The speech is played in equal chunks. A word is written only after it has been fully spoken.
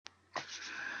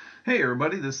Hey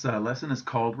everybody, this lesson is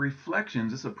called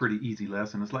Reflections. It's a pretty easy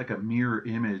lesson. It's like a mirror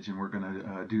image, and we're going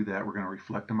to do that. We're going to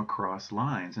reflect them across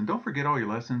lines. And don't forget, all your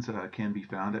lessons can be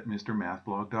found at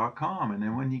Mrmathblog.com. And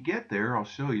then when you get there, I'll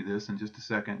show you this in just a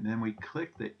second. And then we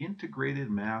click the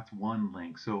Integrated Math 1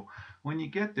 link. So when you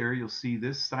get there, you'll see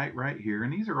this site right here.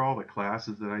 And these are all the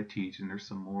classes that I teach, and there's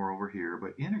some more over here.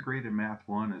 But Integrated Math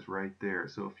 1 is right there.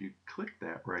 So if you click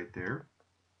that right there,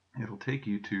 it'll take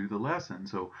you to the lesson.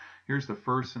 So here's the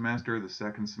first semester, the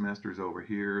second semester is over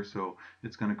here. So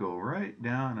it's going to go right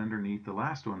down underneath the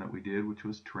last one that we did, which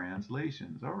was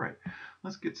translations. All right,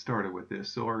 let's get started with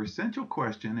this. So our essential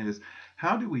question is,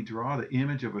 how do we draw the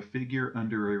image of a figure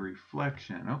under a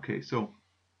reflection? Okay, so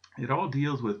it all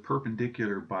deals with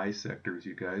perpendicular bisectors,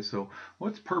 you guys. So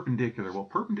what's perpendicular? Well,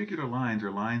 perpendicular lines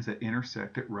are lines that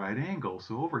intersect at right angles.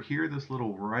 So over here, this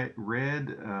little red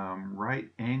right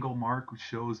angle mark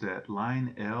shows that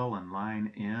line L and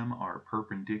line M are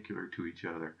perpendicular to each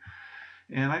other.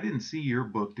 And I didn't see your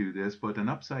book do this, but an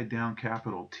upside down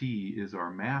capital T is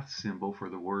our math symbol for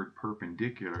the word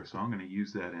perpendicular. So I'm going to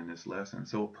use that in this lesson.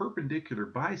 So a perpendicular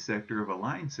bisector of a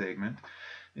line segment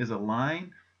is a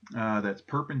line that's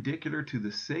perpendicular to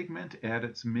the segment at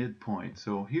its midpoint.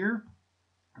 So here,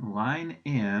 line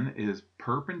N is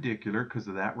perpendicular because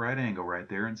of that right angle right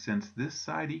there. And since this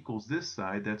side equals this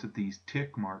side, that's what these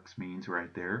tick marks means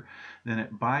right there. Then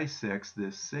it bisects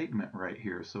this segment right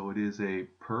here. So it is a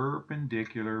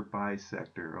perpendicular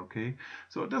bisector, okay?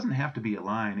 So it doesn't have to be a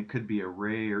line. It could be a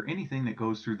ray or anything that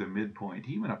goes through the midpoint.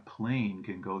 Even a plane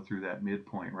can go through that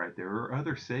midpoint right there, or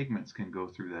other segments can go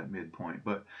through that midpoint.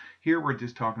 But here we're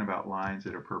just talking about lines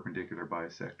that are perpendicular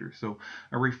bisectors. So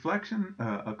a reflection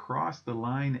across the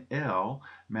line L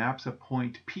maps a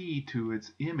point P to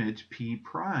its image P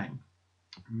prime,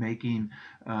 making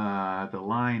the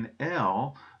line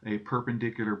L a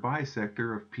perpendicular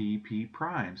bisector of P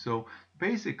prime. So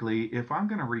basically, if I'm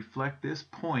going to reflect this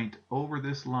point over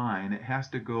this line, it has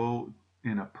to go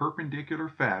in a perpendicular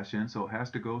fashion, so it has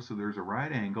to go so there's a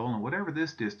right angle, and whatever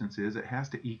this distance is, it has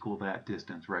to equal that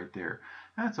distance right there.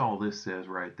 That's all this says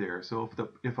right there. So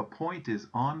if a point is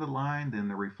on the line, then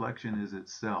the reflection is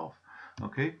itself.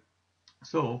 Okay,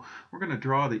 so we're going to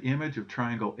draw the image of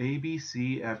triangle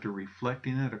ABC after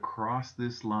reflecting it across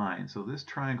this line. So this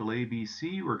triangle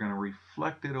ABC, we're going to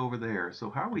reflect it over there.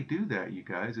 So how we do that, you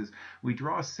guys, is we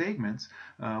draw segments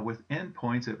with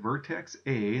endpoints at vertex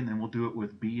A, and then we'll do it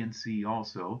with B and C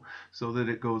also, so that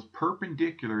it goes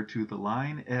perpendicular to the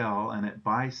line L, and it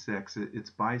bisects it.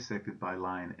 It's bisected by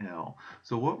line L.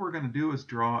 So what we're going to do is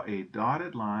draw a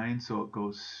dotted line so it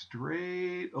goes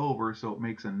straight over, so it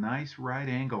makes a nice right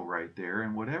angle right there.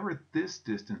 And whatever this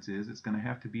distance is, it's going to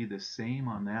have to be the same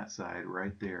on that side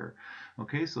right there.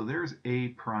 Okay, so there's A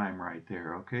prime right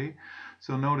there. Okay,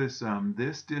 so notice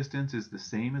this distance is the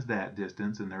same as that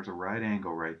distance, and there's a right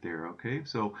angle right there. Okay,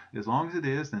 so as long as it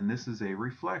is, then this is a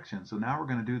reflection. So now we're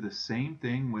going to do the same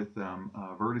thing with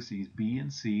vertices B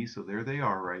and C. So there they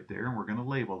are right there, and we're going to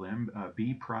label them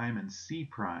B prime and C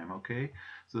prime. Okay,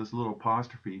 so this little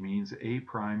apostrophe means A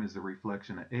prime is the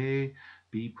reflection of A,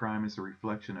 B prime is the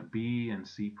reflection of B, and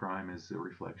C prime is the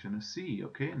reflection of C.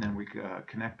 Okay, and then we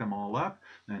connect them all up,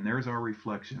 and there's our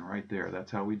reflection right there.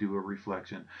 That's how we do a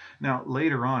reflection. Now,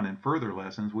 later on in further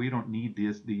lessons, we don't need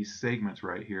these segments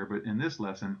right here, but in this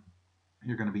lesson,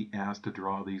 you're going to be asked to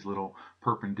draw these little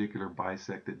perpendicular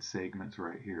bisected segments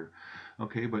right here.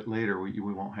 Okay, but later we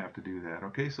won't have to do that.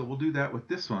 Okay, so we'll do that with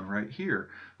this one right here.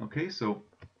 Okay, so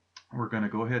we're going to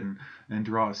go ahead and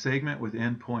draw a segment with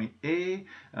endpoint A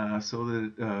so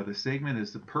that the segment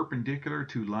is the perpendicular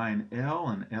to line L,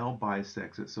 and L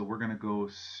bisects it. So we're going to go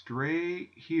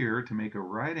straight here to make a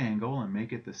right angle and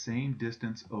make it the same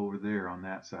distance over there on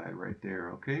that side right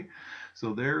there. Okay,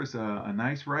 so there's a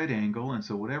nice right angle, and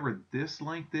so whatever this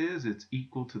length is, it's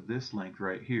equal to this length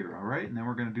right here. All right, and then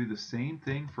we're going to do the same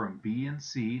thing from B and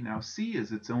C. Now C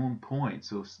is its own point,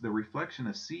 so the reflection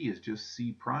of C is just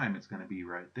C prime. It's going to be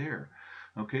right there.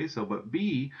 Okay, so but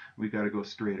B, we got to go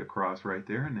straight across right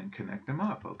there and then connect them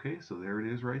up. Okay, so there it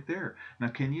is right there. Now,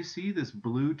 can you see this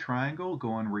blue triangle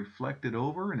going reflected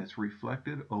over, and it's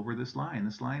reflected over this line?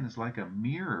 This line is like a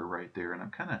mirror right there, and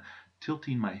I'm kind of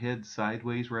tilting my head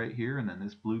sideways right here, and then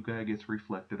this blue guy gets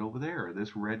reflected over there.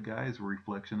 This red guy is a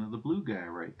reflection of the blue guy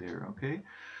right there. Okay,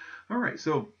 all right,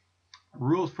 so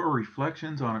rules for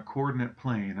reflections on a coordinate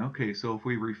plane. Okay, so if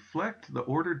we reflect the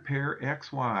ordered pair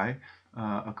xy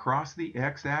across the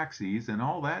x-axis, and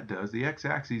all that does, the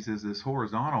x-axis is this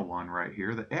horizontal one right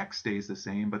here. The x stays the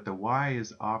same, but the y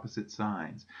is opposite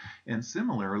signs. And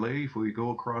similarly, if we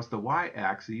go across the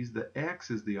y-axis, the x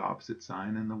is the opposite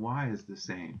sign and the y is the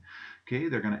same. Okay,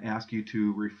 they're going to ask you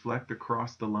to reflect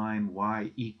across the line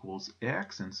y equals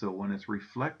x, and so when it's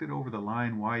reflected over the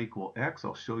line y equal x,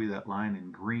 I'll show you that line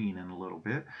in green in a little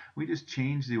bit. We just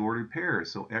change the ordered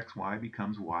pairs, so xy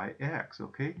becomes yx,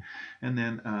 okay? And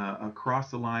then across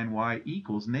the line y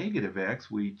equals negative x,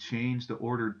 we change the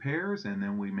ordered pairs and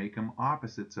then we make them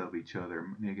opposites of each other,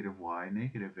 negative y,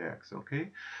 negative x, okay?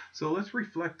 So let's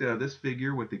reflect this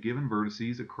figure with the given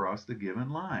vertices across the given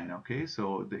line, okay?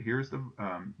 So here's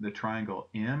the triangle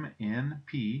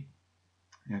MNP,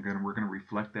 and we're going to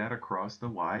reflect that across the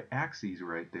y-axis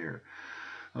right there.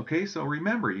 Okay, so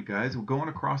remember, you guys, we're going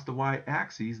across the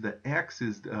y-axis. The x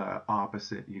is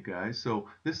opposite, you guys. So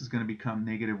this is going to become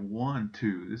negative 1,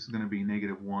 2. This is going to be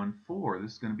negative 1, 4.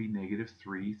 This is going to be negative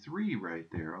 3, 3 right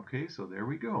there. Okay, so there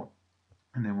we go.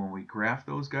 And then when we graph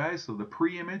those guys, so the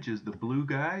preimage is the blue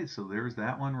guy, so there's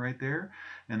that one right there,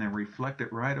 and then reflect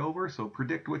it right over, so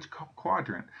predict which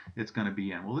quadrant it's going to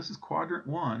be in. Well, this is quadrant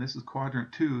 1, this is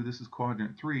quadrant 2, this is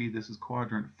quadrant 3, this is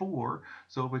quadrant 4,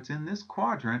 so if it's in this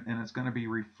quadrant and it's going to be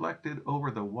reflected over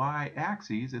the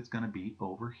y-axis, it's going to be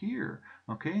over here.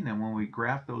 Okay, and then when we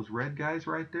graph those red guys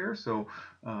right there, so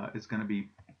it's going to be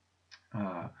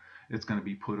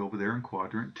put over there in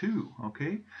quadrant 2,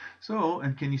 okay? So,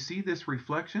 and can you see this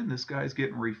reflection? This guy's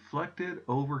getting reflected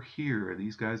over here.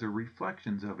 These guys are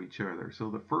reflections of each other. So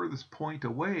the furthest point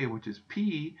away, which is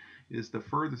P, is the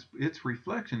furthest, its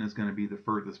reflection is going to be the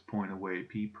furthest point away,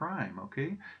 P prime,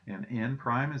 okay? And N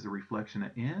prime is the reflection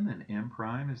of N, and M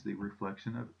prime is the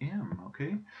reflection of M,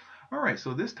 okay? All right,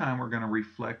 so this time we're going to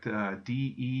reflect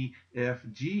DEFG,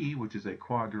 which is a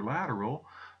quadrilateral,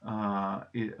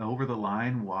 over the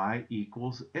line y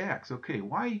equals x. Okay,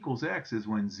 y equals x is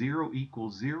when 0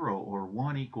 equals 0, or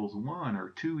 1 equals 1, or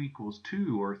 2 equals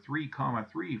 2, or 3 comma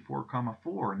 3, 4 comma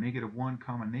 4, negative 1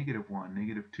 comma negative 1,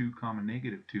 negative 2 comma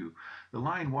negative 2. The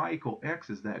line y equal x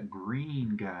is that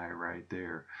green guy right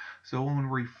there. So when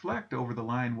we reflect over the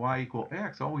line y equal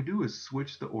x, all we do is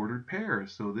switch the ordered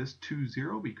pairs. So this 2,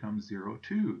 0 becomes 0,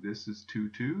 2. This is 2,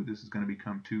 2. This is going to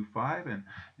become 2, 5,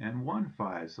 and 1,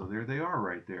 5. So there they are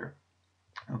right there.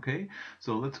 Okay,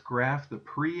 so let's graph the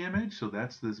preimage. So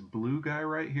that's this blue guy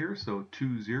right here. So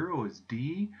 2, 0 is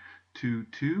D, 2,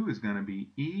 2 is going to be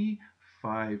E,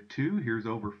 5, 2, here's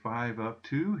over 5 up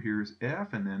 2, here's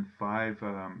F, and then 5,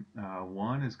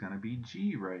 1 is going to be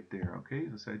G right there. Okay,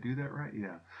 did I do that right?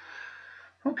 Yeah.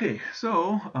 Okay,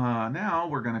 so now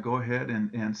we're going to go ahead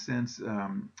and since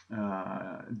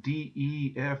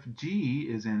DEFG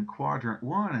is in quadrant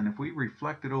 1, and if we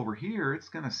reflect it over here, it's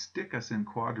going to stick us in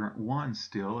quadrant 1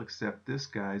 still, except this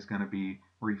guy is going to be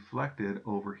reflected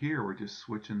over here. We're just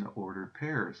switching the ordered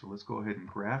pairs. So let's go ahead and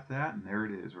graph that, and there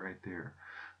it is right there.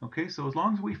 Okay, so as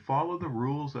long as we follow the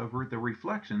rules of the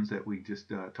reflections that we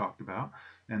just talked about,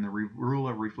 and the rule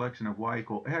of reflection of y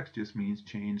equal x just means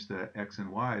change the x and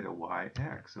y to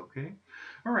yx, okay?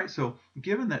 All right, so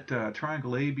given that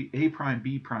triangle A prime,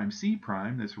 B prime, C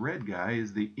prime, this red guy,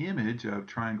 is the image of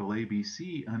triangle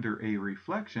ABC under a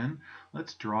reflection,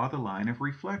 let's draw the line of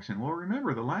reflection. Well,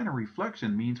 remember, the line of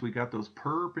reflection means we got those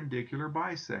perpendicular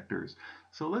bisectors.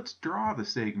 So let's draw the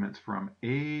segments from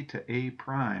A to A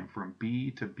prime, from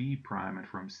B to B prime, and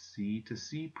from C to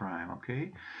C prime,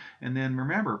 okay? And then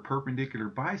remember, perpendicular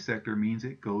bisector means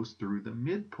it goes through the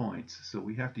midpoints. So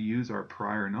we have to use our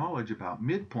prior knowledge about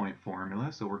midpoint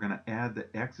formula. So we're going to add the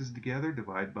x's together,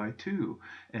 divide by 2.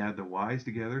 Add the y's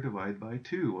together, divide by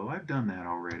 2. Well, I've done that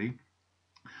already.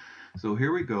 So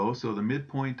here we go. So the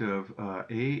midpoint of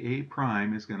A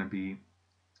prime is going to be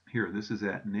here. This is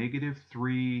at negative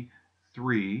 3,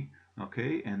 3.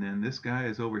 Okay, and then this guy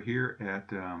is over here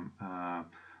at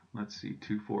let's see,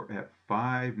 2, 4, at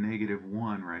 5, negative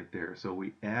 1 right there. So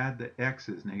we add the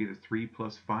x's, negative 3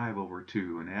 plus 5 over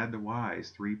 2, and add the y's,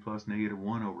 3 plus negative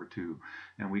 1 over 2,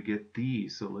 and we get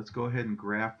these. So let's go ahead and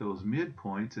graph those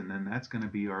midpoints, and then that's going to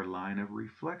be our line of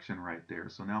reflection right there.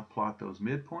 So now plot those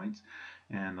midpoints,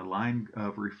 and the line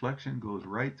of reflection goes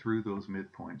right through those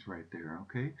midpoints right there,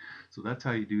 okay? So that's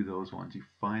how you do those ones. You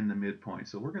find the midpoint.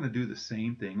 So we're going to do the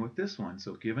same thing with this one.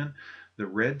 So given the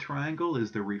red triangle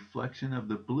is the reflection of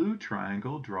the blue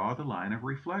triangle, draw the line of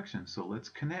reflection. So let's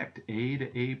connect A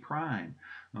to A prime,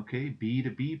 okay, B to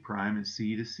B prime, and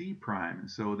C to C prime.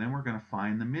 And so then we're going to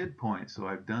find the midpoint. So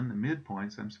I've done the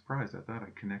midpoints. I'm surprised. I thought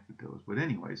I connected those. But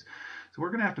anyways, so we're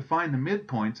going to have to find the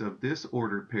midpoints of this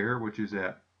ordered pair, which is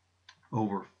at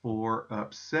over 4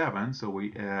 up 7, so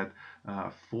we add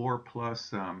 4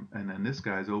 plus, and then this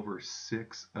guy's over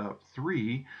 6 up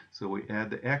 3, so we add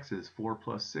the x's, 4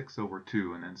 plus 6 over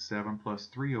 2, and then 7 plus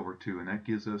 3 over 2, and that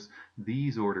gives us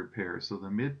these ordered pairs. So the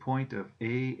midpoint of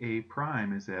A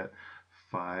prime is at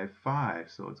 5, 5,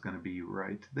 so it's going to be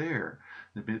right there.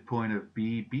 The midpoint of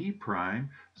B prime,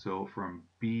 so from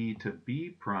B to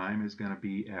B prime is going to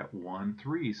be at 1,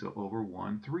 3, so over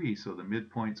 1, 3. So the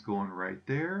midpoint's going right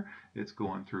there. It's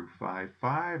going through 5,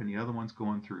 5, and the other one's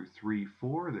going through 3,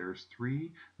 4. There's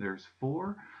 3, there's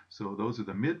 4. So those are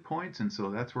the midpoints, and so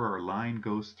that's where our line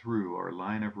goes through. Our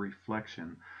line of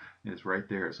reflection is right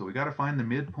there. So we got to find the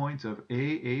midpoints of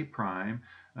A prime,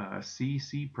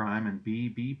 C prime, and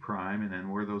B prime, and then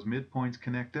where those midpoints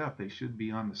connect up, they should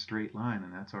be on the straight line,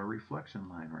 and that's our reflection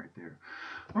line right there.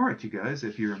 All right, you guys,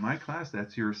 if you're in my class,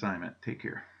 that's your assignment. Take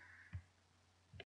care.